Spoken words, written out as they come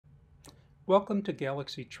Welcome to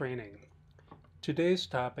Galaxy Training. Today's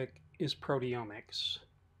topic is proteomics.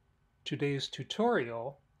 Today's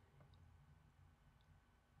tutorial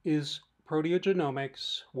is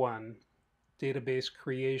Proteogenomics 1, Database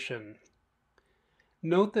Creation.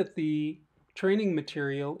 Note that the training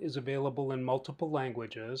material is available in multiple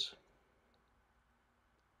languages.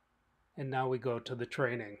 And now we go to the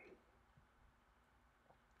training.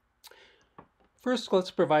 First,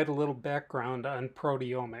 let's provide a little background on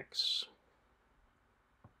proteomics.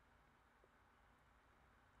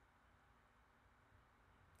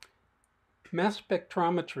 Mass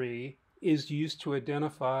spectrometry is used to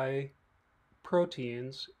identify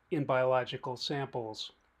proteins in biological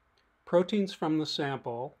samples. Proteins from the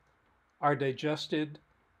sample are digested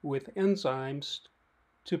with enzymes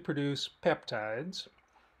to produce peptides,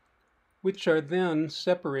 which are then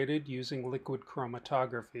separated using liquid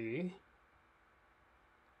chromatography.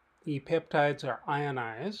 The peptides are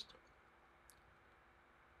ionized.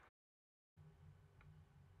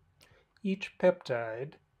 Each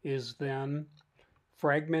peptide is then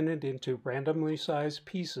fragmented into randomly sized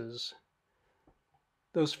pieces.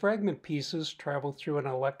 Those fragment pieces travel through an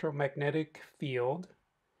electromagnetic field,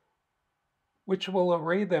 which will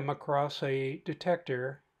array them across a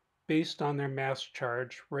detector based on their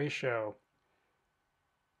mass-charge ratio.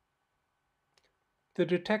 The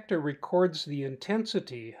detector records the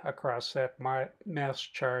intensity across that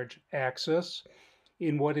mass-charge axis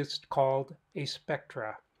in what is called a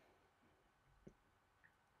spectra.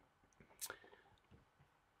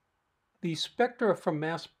 The spectra from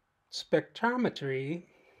mass spectrometry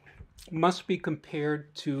must be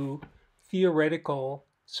compared to theoretical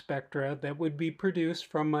spectra that would be produced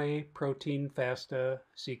from a protein FASTA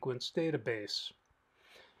sequence database.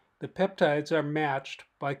 The peptides are matched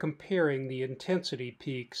by comparing the intensity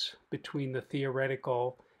peaks between the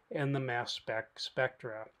theoretical and the mass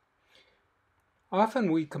spectra.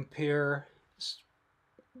 Often we compare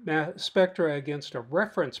spectra against a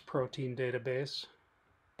reference protein database,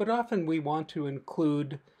 but often we want to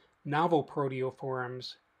include novel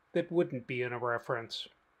proteoforms that wouldn't be in a reference.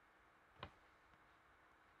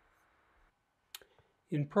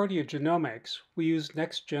 In proteogenomics, we use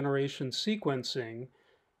next-generation sequencing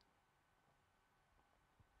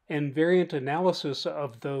and variant analysis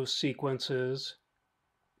of those sequences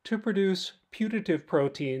to produce putative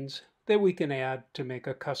proteins that we can add to make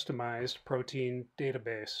a customized protein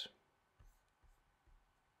database.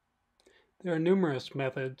 There are numerous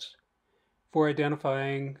methods for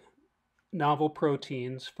identifying novel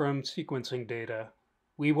proteins from sequencing data.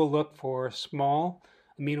 We will look for small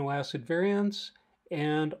amino acid variants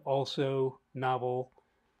and also novel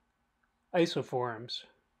isoforms.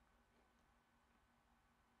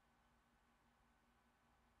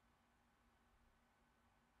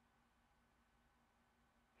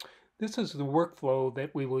 This is the workflow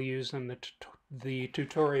that we will use in the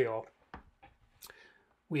tutorial.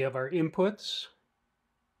 We have our inputs.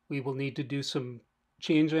 We will need to do some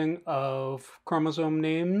changing of chromosome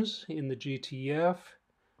names in the GTF.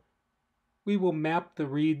 We will map the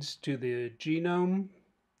reads to the genome.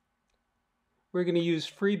 We're going to use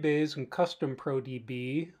FreeBayes and custom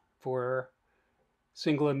ProDB for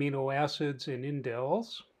single amino acids and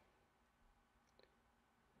indels.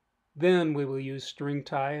 Then we will use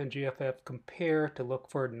string-tie and GFF compare to look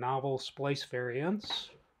for novel splice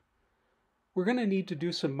variants. We're going to need to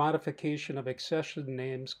do some modification of accession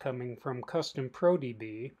names coming from custom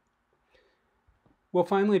ProDB. We'll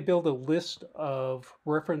finally build a list of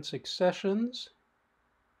reference accessions,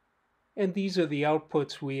 and these are the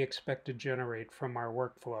outputs we expect to generate from our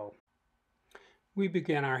workflow. We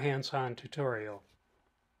begin our hands-on tutorial.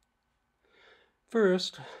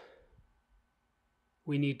 First,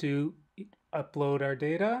 we need to upload our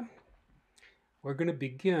data. We're going to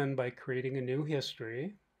begin by creating a new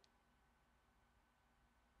history.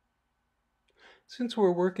 Since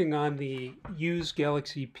we're working on the Use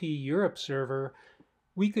Galaxy P Europe server,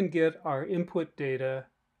 we can get our input data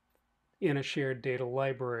in a shared data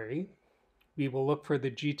library. We will look for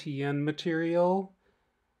the GTN material,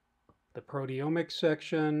 the proteomics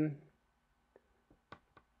section,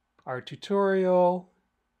 our tutorial,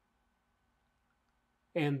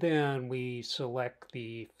 and then we select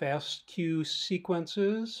the FASTQ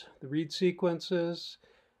sequences, the read sequences,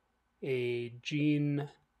 a gene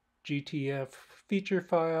GTF feature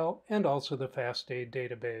file, and also the FASTA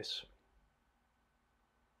database.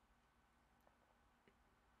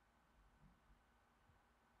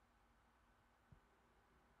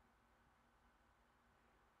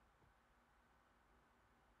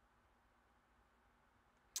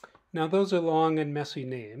 Now those are long and messy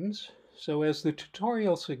names, so as the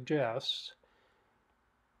tutorial suggests,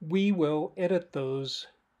 we will edit those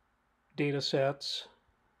data sets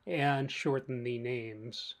and shorten the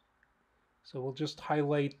names. So we'll just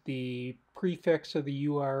highlight the prefix of the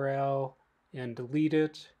URL and delete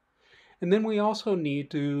it. And then we also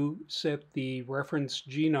need to set the reference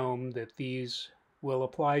genome that these will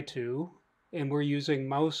apply to. And we're using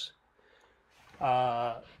mouse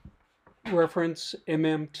reference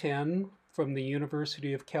MM10 from the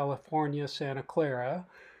University of California, Santa Clara.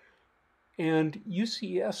 And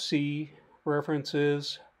UCSC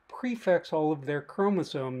references prefix all of their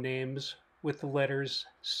chromosome names with the letters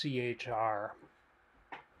CHR.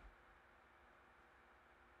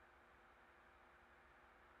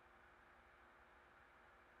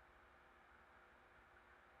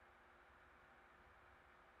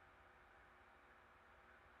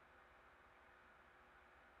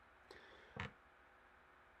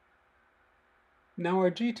 Now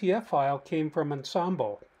our GTF file came from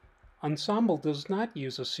Ensemble. Ensemble does not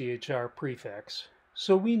use a CHR prefix,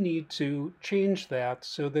 so we need to change that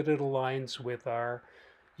so that it aligns with our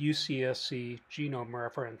UCSC genome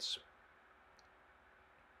reference.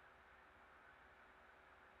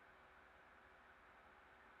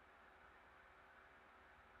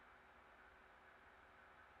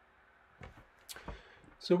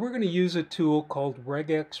 So we're going to use a tool called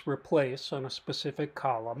regex replace on a specific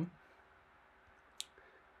column.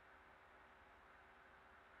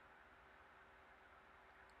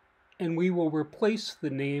 And we will replace the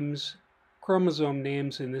names, chromosome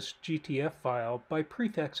names in this GTF file by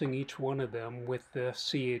prefixing each one of them with the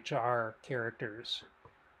CHR characters.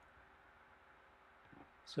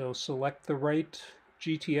 So select the right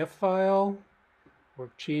GTF file. We're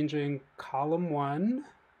changing column 1.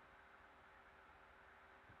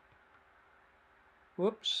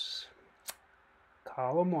 Whoops.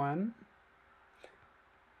 Column 1.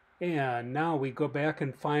 And now we go back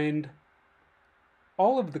and find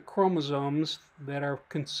all of the chromosomes that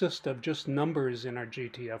consist of just numbers in our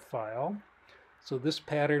GTF file. So this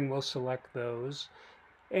pattern will select those.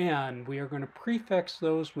 And we are going to prefix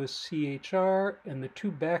those with CHR, and the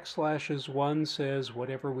 2 backslashes, one says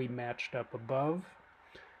whatever we matched up above.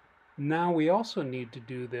 Now we also need to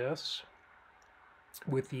do this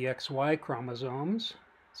with the XY chromosomes.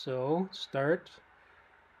 So start,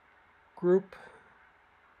 group,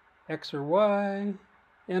 X or Y,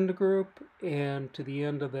 end group, and to the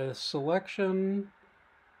end of the selection.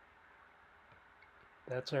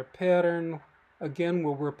 That's our pattern. Again,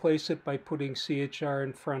 we'll replace it by putting CHR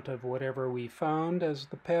in front of whatever we found as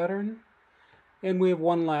the pattern. And we have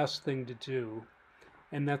one last thing to do,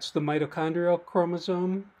 and that's the mitochondrial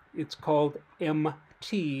chromosome. It's called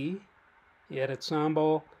MT at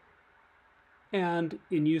Ensemble, and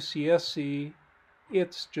in UCSC,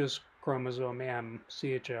 it's just chromosome M,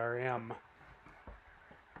 CHRM.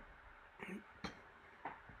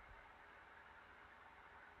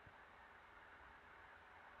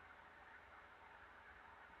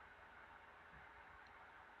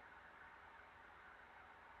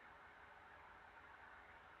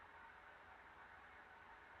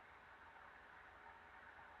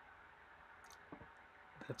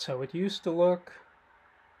 That's how it used to look.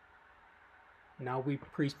 Now we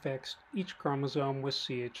prefixed each chromosome with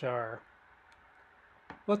CHR.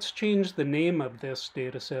 Let's change the name of this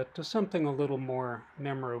dataset to something a little more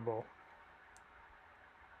memorable.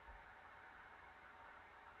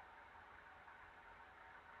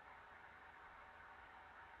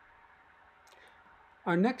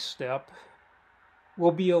 Our next step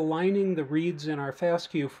will be aligning the reads in our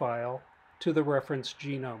FASTQ file to the reference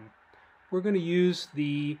genome. We're going to use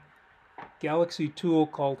the Galaxy tool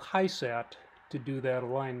called HiSat to do that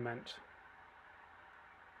alignment.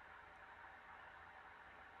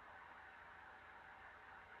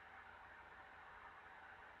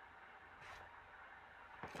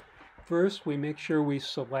 First, we make sure we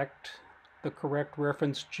select the correct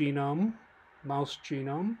reference genome, mouse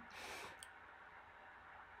genome.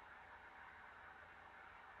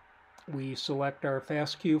 We select our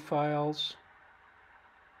FASTQ files,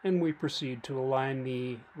 and we proceed to align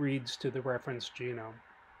the reads to the reference genome.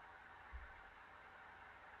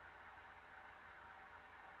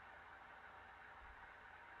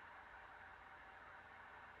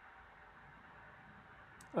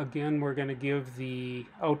 Again, we're going to give the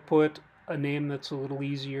output a name that's a little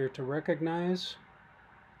easier to recognize.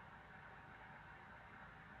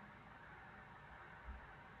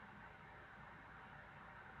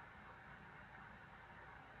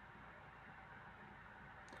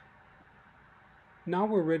 Now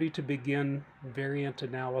we're ready to begin variant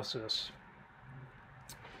analysis.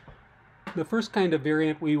 The first kind of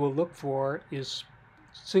variant we will look for is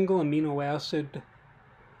single amino acid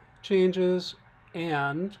changes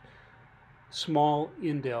and small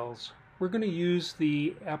indels. We're going to use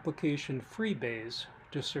the application Freebase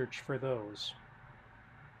to search for those.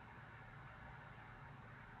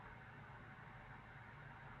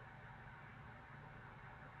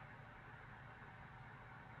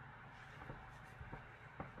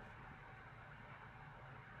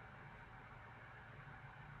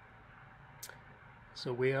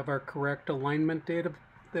 So we have our correct alignment data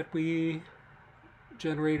that we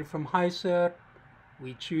generated from HiSet.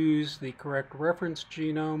 We choose the correct reference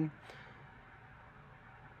genome,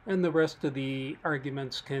 and the rest of the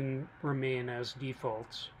arguments can remain as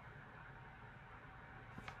defaults.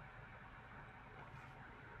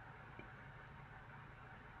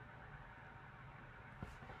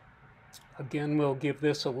 Again, we'll give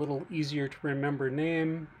this a little easier to remember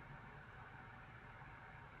name.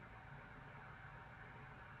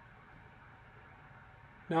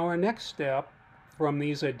 Now our next step from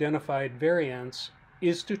these identified variants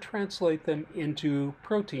is to translate them into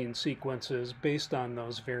protein sequences based on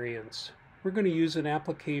those variants. We're going to use an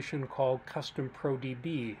application called Custom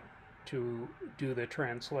ProDB to do the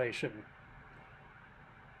translation.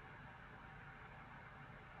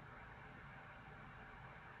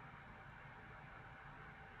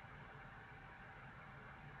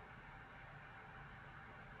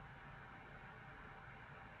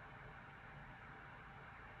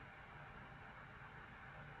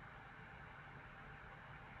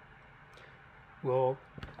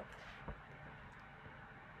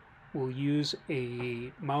 We'll use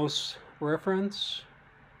a mouse reference.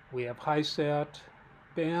 We have HiSet,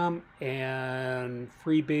 BAM, and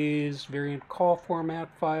Freebase variant call format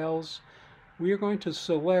files. We are going to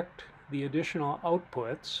select the additional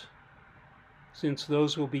outputs, since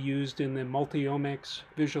those will be used in the Multiomics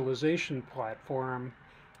visualization platform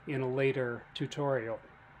in a later tutorial.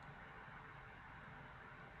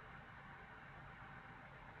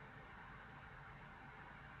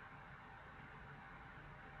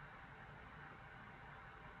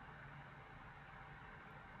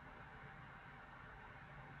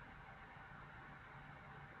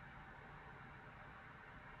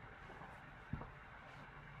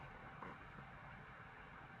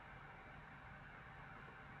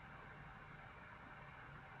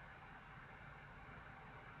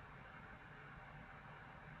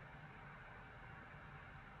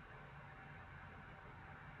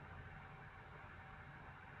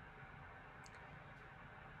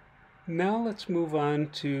 Now let's move on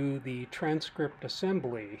to the transcript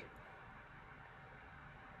assembly.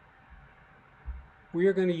 We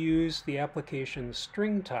are going to use the application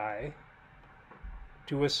StringTie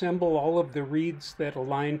to assemble all of the reads that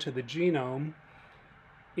align to the genome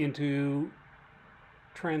into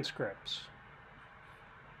transcripts.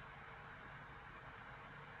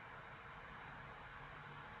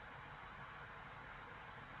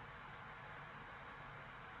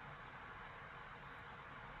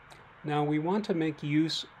 Now we want to make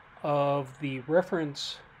use of the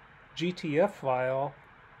reference GTF file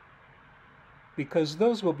because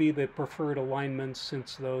those will be the preferred alignments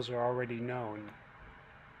since those are already known.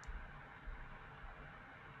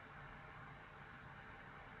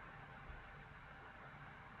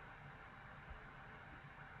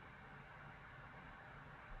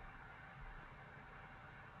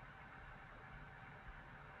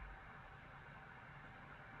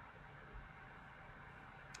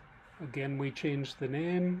 Again, we change the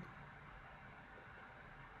name.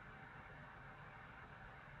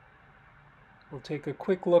 We'll take a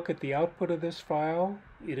quick look at the output of this file.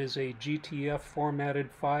 It is a GTF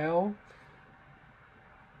formatted file.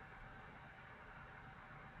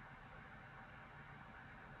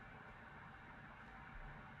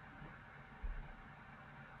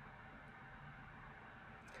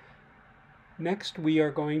 Next, we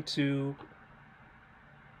are going to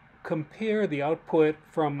compare the output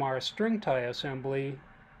from our StringTie assembly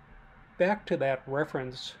back to that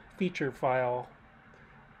reference feature file,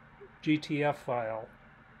 GTF file.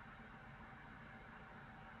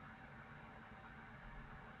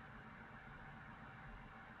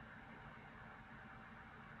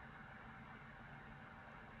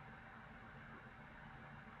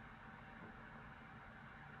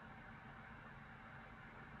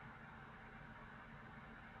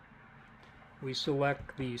 We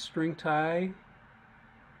select the StringTie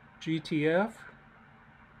GTF.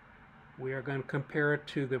 We are going to compare it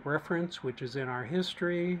to the reference, which is in our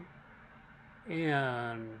history,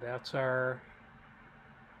 and that's our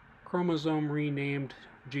chromosome renamed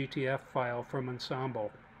GTF file from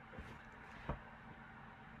Ensemble.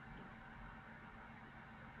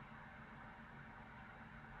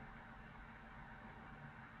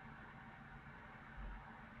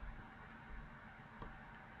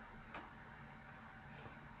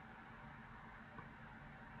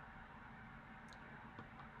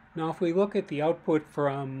 Now if we look at the output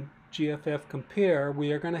from GFF compare,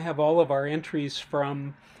 we are going to have all of our entries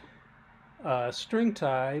from string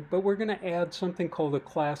type, but we're going to add something called a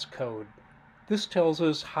class code. This tells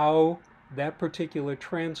us how that particular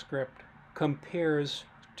transcript compares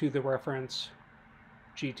to the reference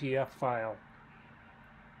GTF file.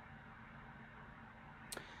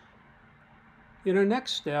 In our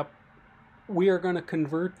next step, we are going to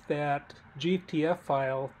convert that GTF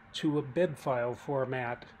file to a bed file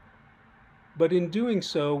format. But in doing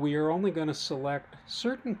so, we are only going to select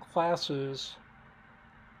certain classes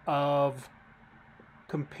of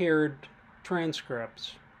compared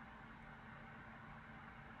transcripts.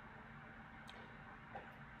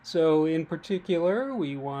 So in particular,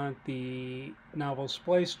 we want the novel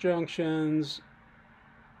splice junctions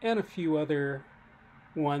and a few other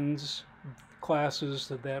classes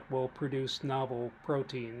that will produce novel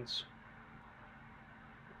proteins.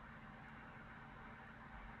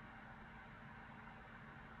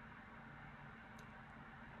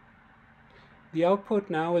 The output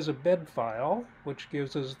now is a bed file, which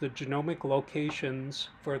gives us the genomic locations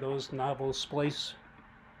for those novel splice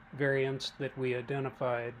variants that we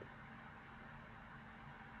identified.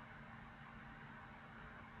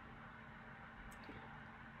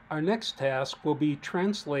 Our next task will be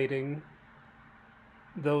translating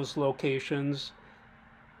those locations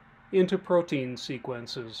into protein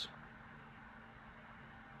sequences.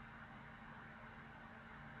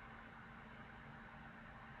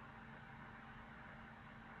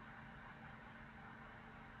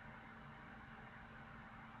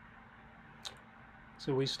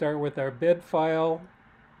 So we start with our bed file.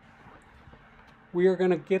 We are going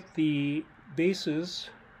to get the bases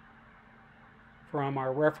from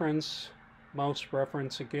our reference, mouse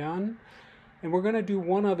reference again, and we're going to do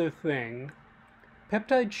one other thing.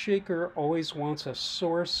 Peptide Shaker always wants a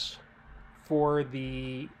source for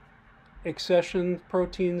the accession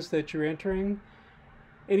proteins that you're entering.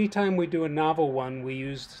 Anytime we do a novel one, we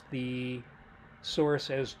use the source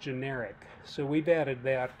as generic. So we've added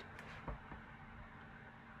that.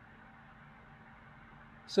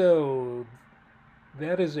 So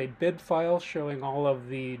that is a bed file showing all of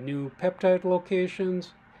the new peptide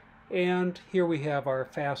locations, and here we have our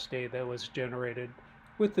FASTA that was generated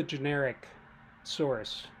with the generic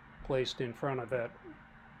source placed in front of it.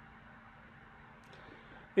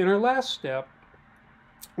 In our last step,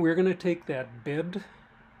 we're going to take that bed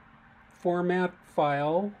format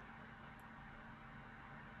file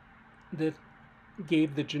that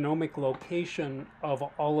gave the genomic location of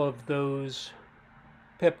all of those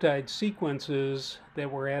peptide sequences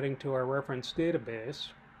that we're adding to our reference database,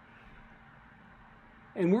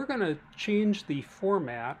 and we're going to change the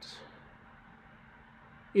format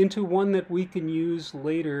into one that we can use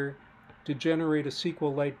later to generate a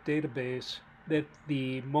SQLite database that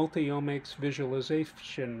the multi-omics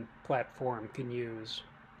visualization platform can use.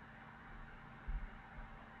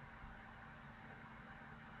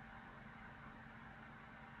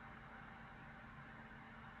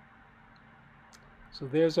 So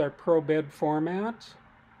there's our ProBed format,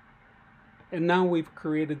 and now we've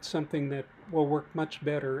created something that will work much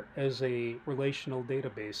better as a relational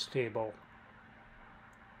database table.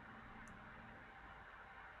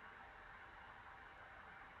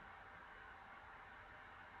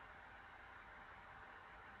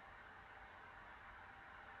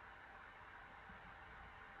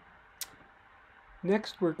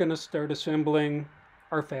 Next, we're going to start assembling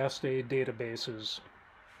our FASTA databases.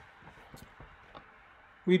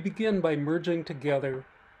 We begin by merging together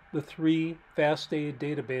the three FASTA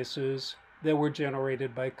databases that were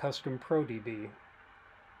generated by custom ProDB.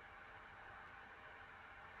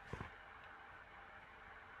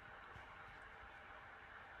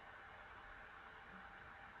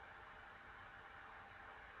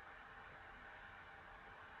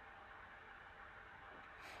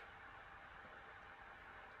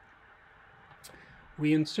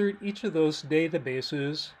 We insert each of those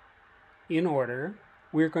databases in order.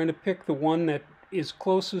 We're going to pick the one that is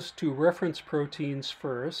closest to reference proteins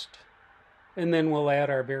first, and then we'll add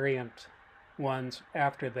our variant ones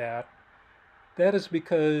after that. That is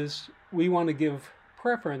because we want to give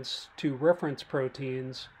preference to reference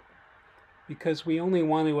proteins because we only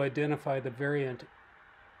want to identify the variant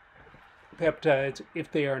peptides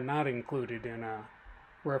if they are not included in a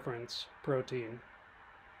reference protein.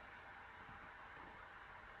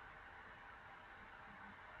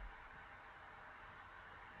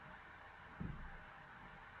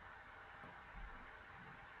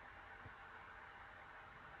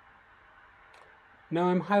 Now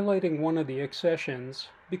I'm highlighting one of the accessions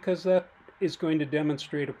because that is going to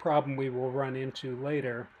demonstrate a problem we will run into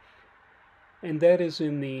later. and that is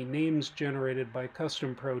in the names generated by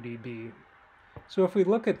custom ProDB. So if we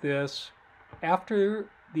look at this, after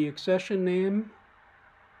the accession name,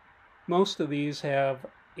 most of these have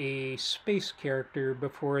a space character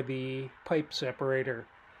before the pipe separator.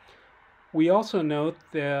 We also note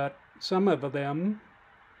that some of them,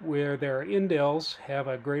 where there are indels, have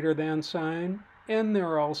a greater than sign, and there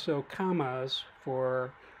are also commas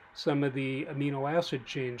for some of the amino acid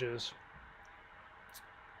changes.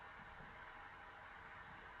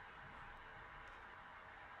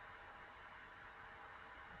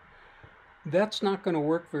 That's not going to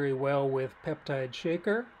work very well with peptide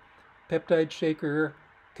shaker. Peptide shaker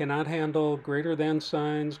cannot handle greater than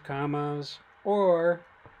signs, commas, or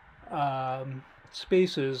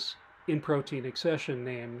spaces in protein accession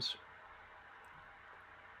names.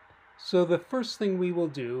 So the first thing we will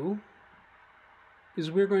do is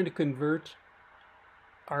we're going to convert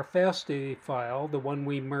our FASTA file, the one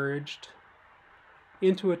we merged,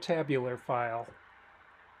 into a tabular file.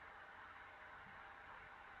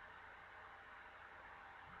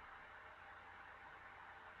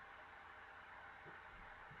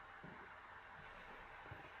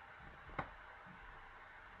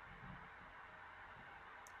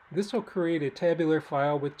 This will create a tabular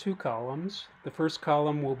file with two columns. The first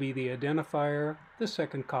column will be the identifier, the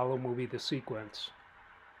second column will be the sequence.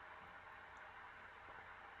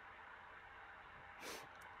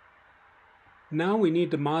 Now we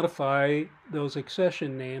need to modify those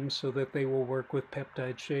accession names so that they will work with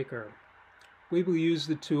peptide shaker. We will use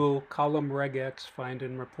the tool column regex find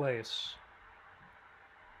and replace.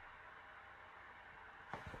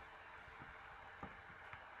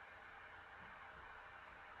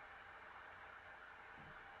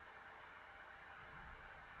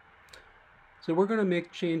 So we're going to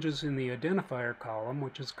make changes in the identifier column,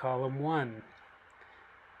 which is column 1.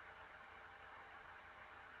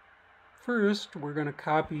 First, we're going to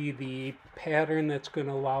copy the pattern that's going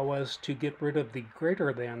to allow us to get rid of the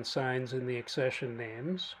greater than signs in the accession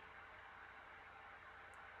names.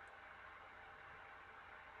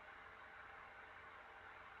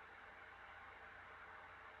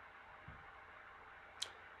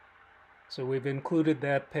 So we've included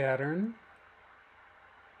that pattern.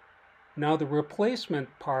 Now the replacement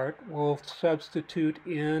part will substitute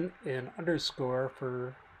in an underscore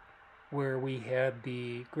for where we had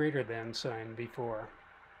the greater than sign before.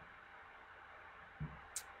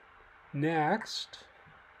 Next,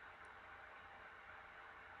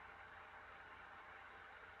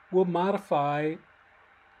 we'll modify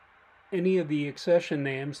any of the accession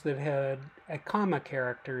names that had a comma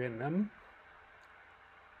character in them.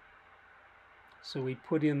 So we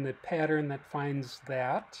put in the pattern that finds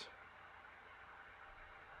that.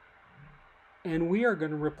 And we are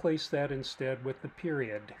going to replace that instead with the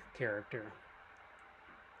period character.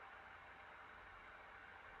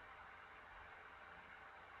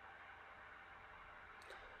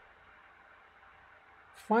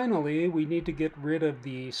 Finally, we need to get rid of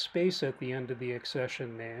the space at the end of the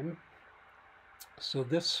accession name. So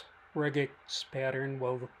this regex pattern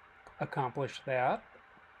will accomplish that.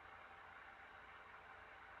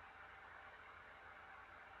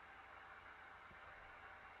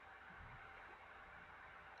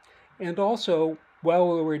 And also,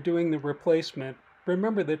 while we're doing the replacement,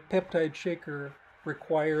 remember that peptide shaker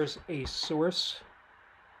requires a source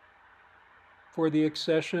for the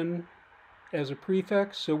accession as a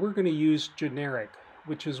prefix, so we're going to use generic,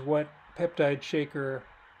 which is what peptide shaker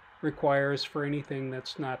requires for anything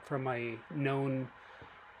that's not from a known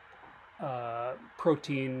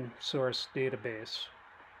protein source database.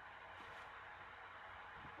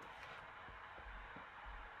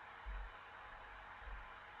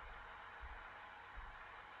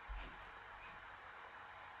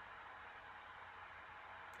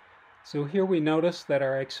 So here we notice that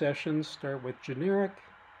our accessions start with generic,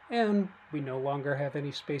 and we no longer have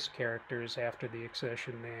any space characters after the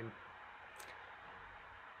accession name.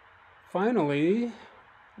 Finally,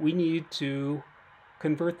 we need to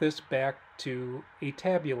convert this back to a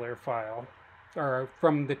tabular file, or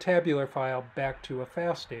from the tabular file back to a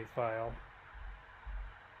FASTA file.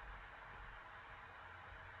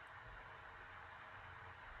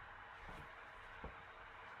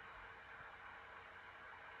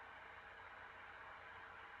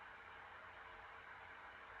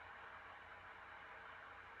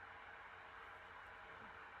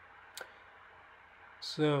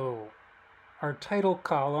 So our title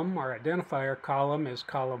column, our identifier column, is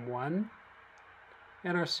column 1,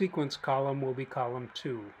 and our sequence column will be column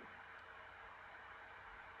 2.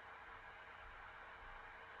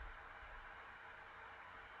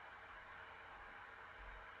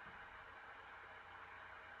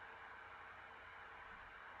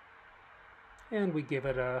 and we give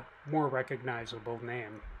it a more recognizable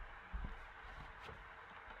name.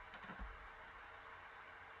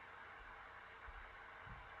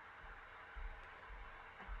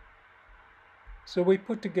 So we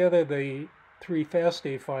put together the 3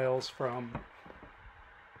 FASTA files from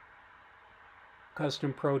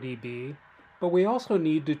custom ProDB, but we also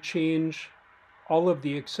need to change all of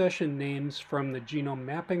the accession names from the genome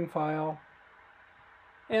mapping file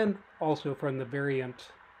and also from the variant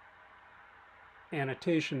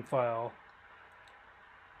annotation file.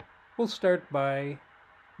 We'll start by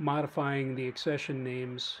modifying the accession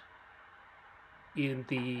names in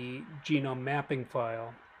the genome mapping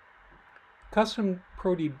file. Custom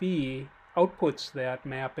ProDB outputs that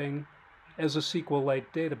mapping as a SQLite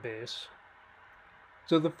database.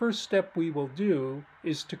 So the first step we will do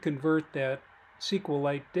is to convert that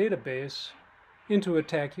SQLite database into a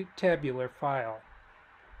tabular file.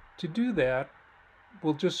 To do that,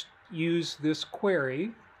 we'll just use this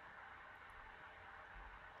query.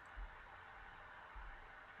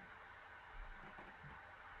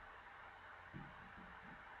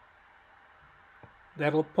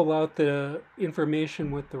 That'll pull out the information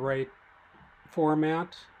with the right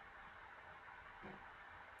format.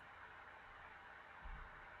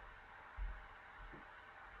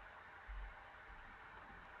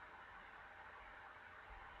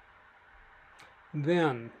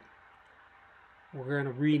 Then we're going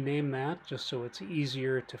to rename that just so it's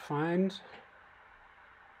easier to find.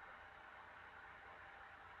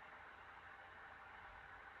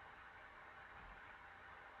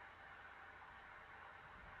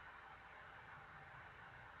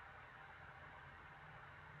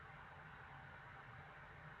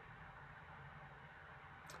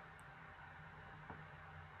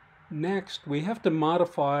 Next, we have to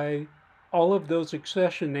modify all of those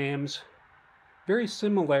accession names very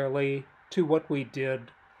similarly to what we did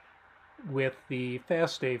with the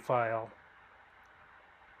FASTA file.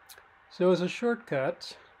 So as a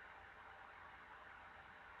shortcut,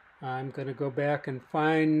 I'm going to go back and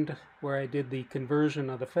find where I did the conversion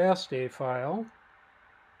of the FASTA file.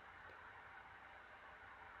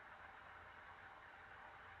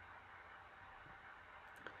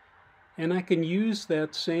 And I can use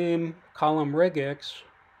that same column regex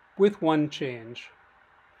with one change.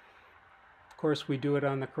 Of course, we do it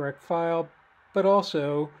on the correct file, but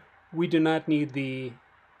also we do not need the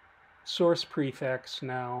source prefix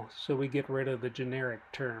now, so we get rid of the generic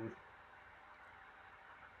term.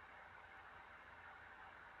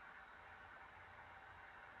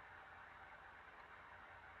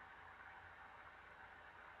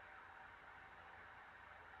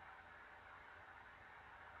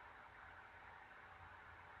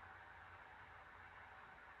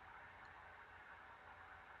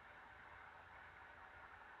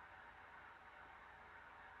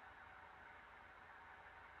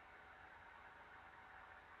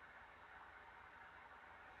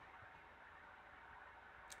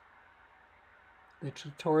 The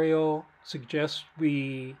tutorial suggests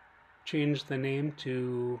we change the name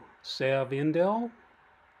to savindel.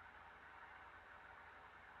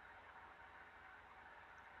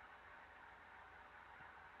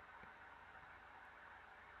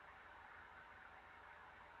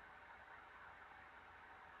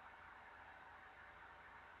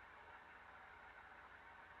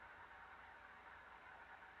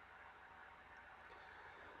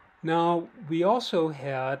 Now, we also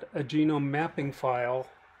had a genome mapping file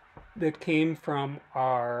that came from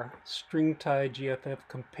our string-tie GFF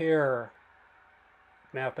compare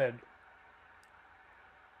method.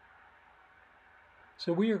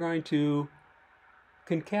 So we are going to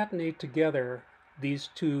concatenate together these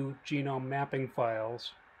 2 genome mapping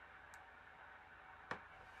files.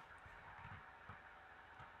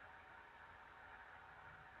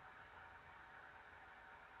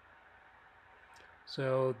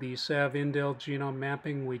 So the savindel genome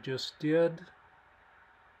mapping we just did,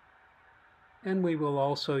 and we will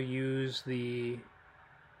also use the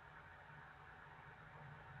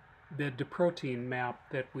bed-to-protein map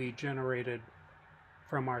that we generated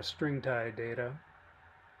from our string-tie data.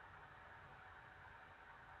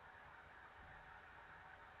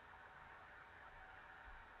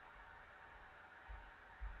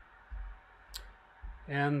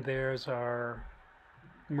 And there's our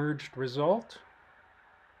merged result.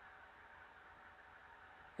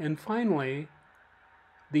 And finally,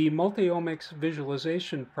 the Multiomics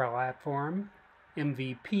Visualization Platform,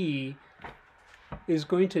 MVP, is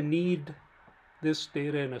going to need this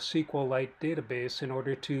data in a SQLite database in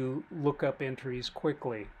order to look up entries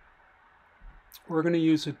quickly. We're going to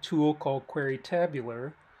use a tool called Query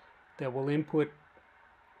Tabular that will input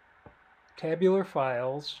tabular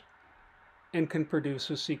files and can produce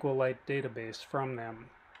a SQLite database from them.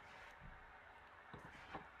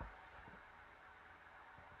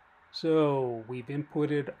 So we've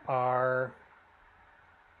inputted our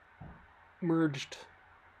merged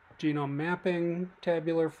genome mapping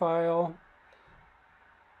tabular file.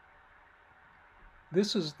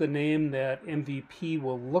 This is the name that MVP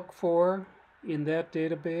will look for in that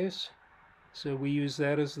database. So we use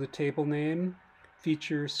that as the table name,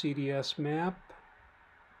 feature CDS map.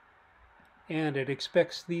 And it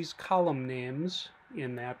expects these column names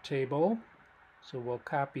in that table. So we'll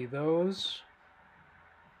copy those.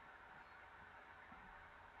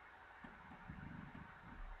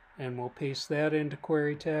 And we'll paste that into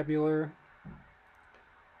query tabular.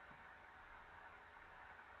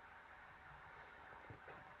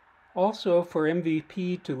 Also, for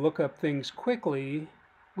MVP to look up things quickly,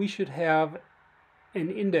 we should have an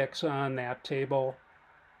index on that table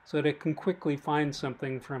so that it can quickly find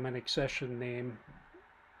something from an accession name.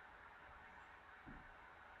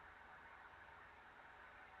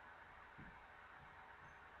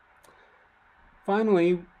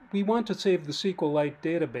 Finally, we want to save the SQLite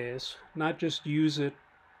database, not just use it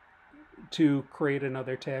to create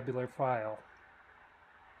another tabular file.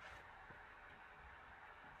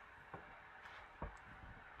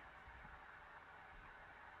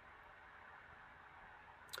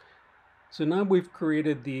 So now we've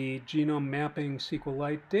created the genome mapping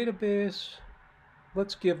SQLite database.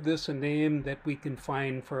 Let's give this a name that we can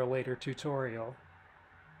find for a later tutorial.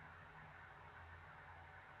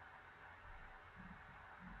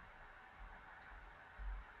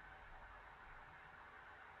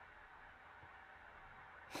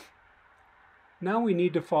 Now we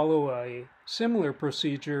need to follow a similar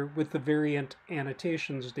procedure with the variant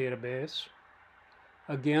annotations database.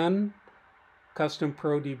 Again, custom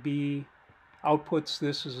ProDB outputs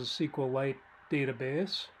this as a SQLite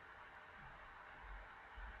database.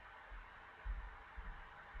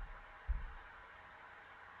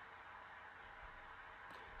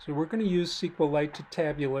 So we're going to use SQLite to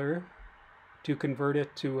tabular to convert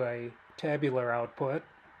it to a tabular output.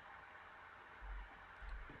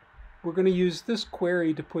 We're going to use this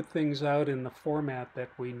query to put things out in the format that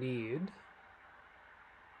we need.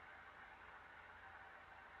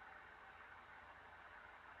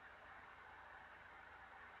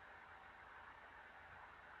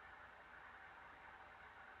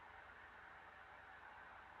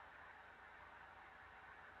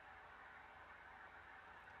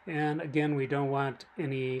 And again, we don't want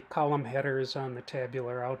any column headers on the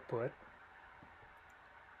tabular output.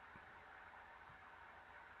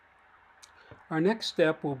 Our next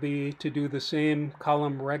step will be to do the same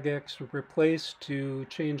column regex replace to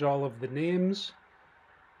change all of the names.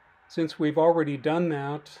 Since we've already done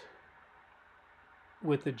that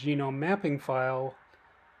with the genome mapping file,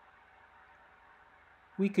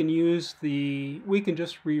 we can just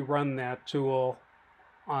rerun that tool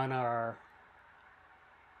on our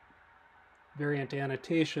variant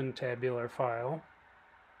annotation tabular file.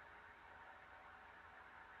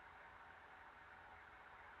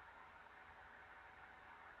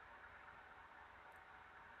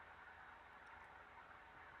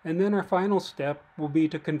 And then our final step will be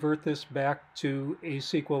to convert this back to a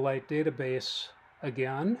SQLite database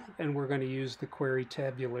again, and we're going to use the query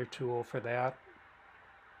tabular tool for that.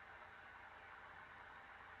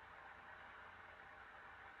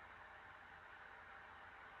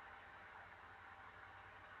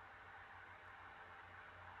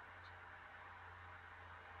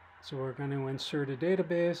 So we're going to insert a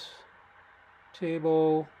database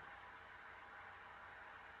table.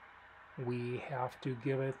 We have to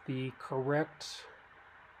give it the correct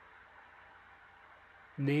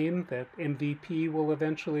name that MVP will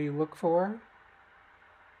eventually look for.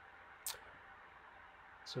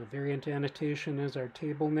 So variant annotation is our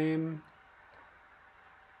table name.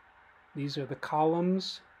 These are the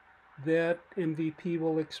columns that MVP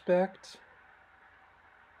will expect.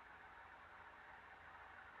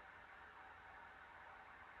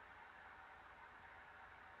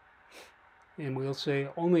 And we'll say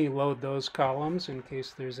only load those columns in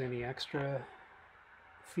case there's any extra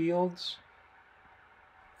fields.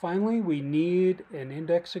 Finally, we need an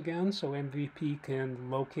index again so MVP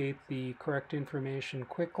can locate the correct information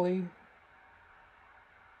quickly.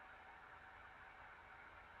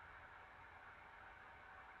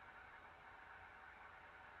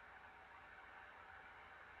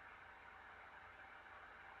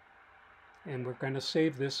 And we're going to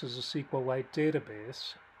save this as a SQLite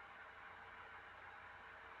database.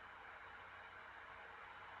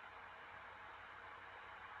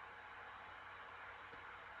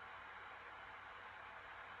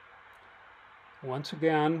 Once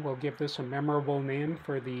again, we'll give this a memorable name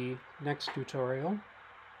for the next tutorial.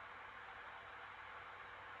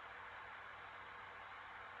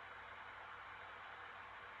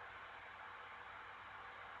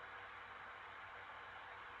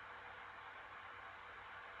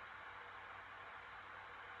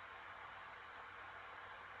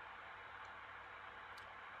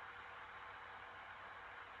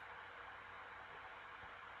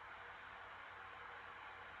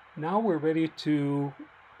 Now we're ready to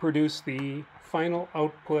produce the final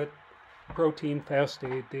output protein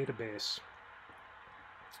FASTA database.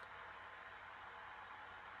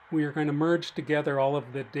 We are going to merge together all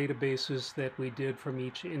of the databases that we did from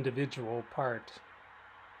each individual part.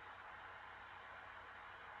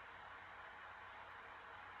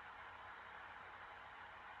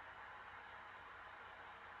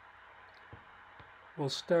 We'll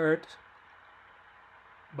start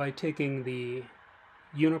by taking the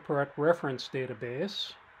UniProt reference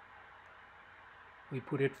database. We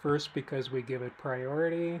put it first because we give it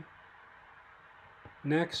priority.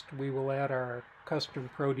 Next, we will add our custom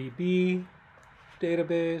ProDB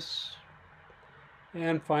database.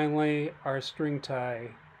 And finally, our string tie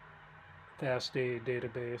FASTA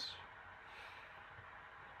database.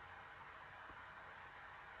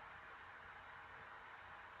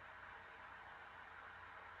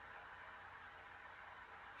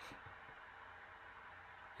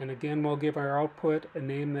 And again, we'll give our output a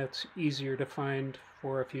name that's easier to find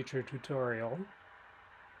for a future tutorial.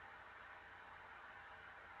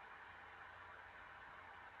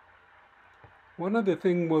 One other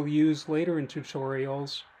thing we'll use later in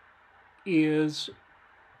tutorials is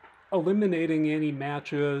eliminating any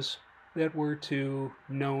matches that were to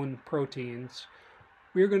known proteins.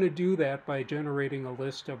 We're going to do that by generating a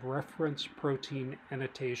list of reference protein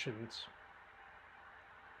annotations.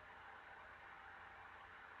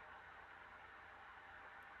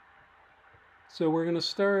 So we're going to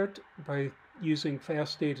start by using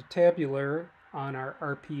FASTA tabular on our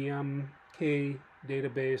RPMK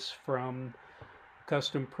database from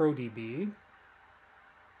custom ProDB.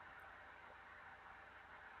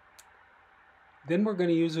 Then we're going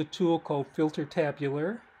to use a tool called filter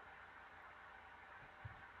tabular.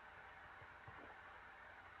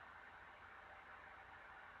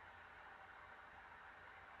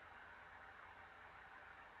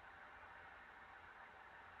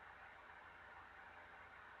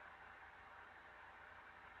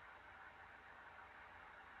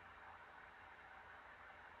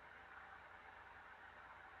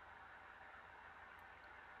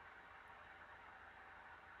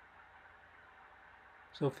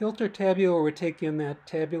 So filter tabular will take in that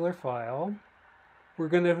tabular file. We're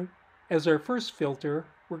going to, as our first filter,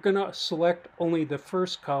 we're going to select only the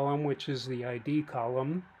first column, which is the ID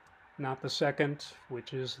column, not the second,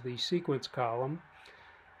 which is the sequence column.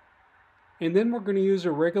 And then we're going to use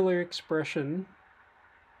a regular expression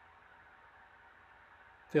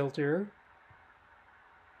filter.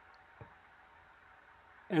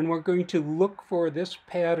 And we're going to look for this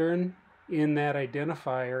pattern in that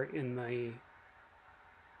identifier in the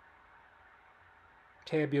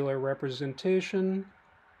tabular representation.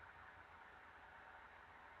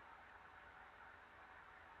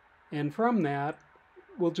 And from that,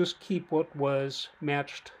 we'll just keep what was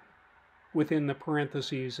matched within the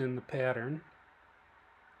parentheses in the pattern.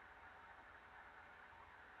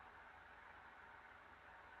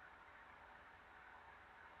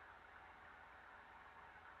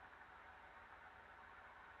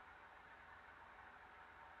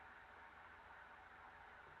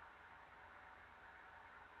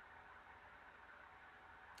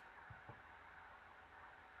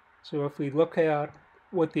 So if we look at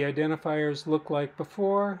what the identifiers look like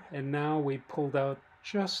before, and now we pulled out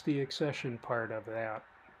just the accession part of that.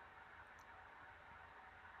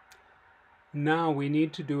 Now we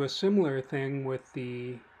need to do a similar thing with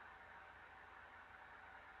the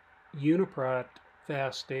UniProt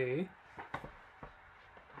FASTA.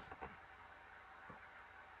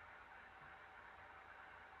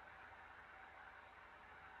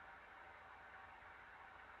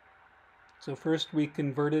 So first we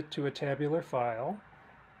convert it to a tabular file.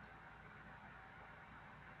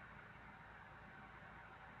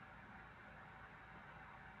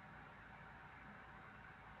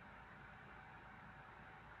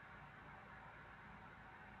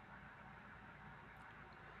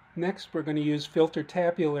 Next, we're going to use filter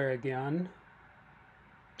tabular again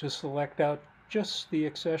to select out just the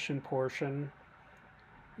accession portion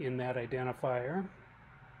in that identifier.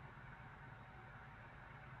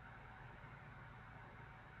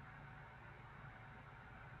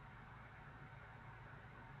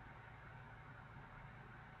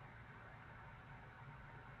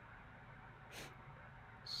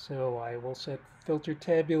 So I will set filter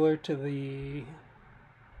tabular to the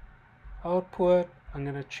output. I'm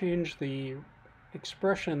going to change the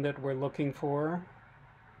expression that we're looking for.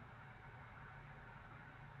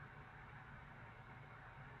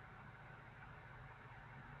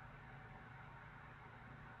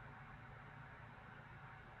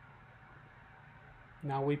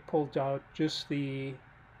 Now we pulled out just the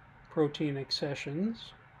protein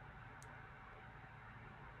accessions.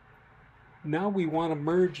 Now we want to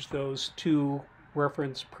merge those two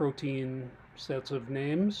reference protein sets of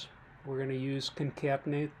names. We're going to use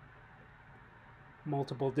concatenate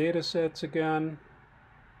multiple data sets again.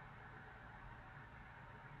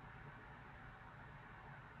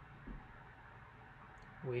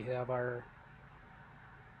 We have our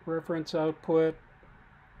reference output.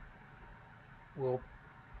 We'll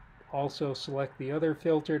also select the other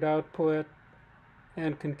filtered output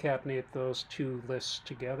and concatenate those two lists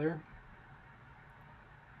together.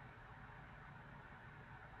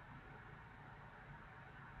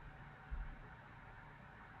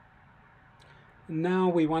 Now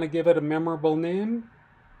we want to give it a memorable name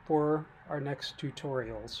for our next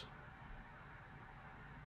tutorials.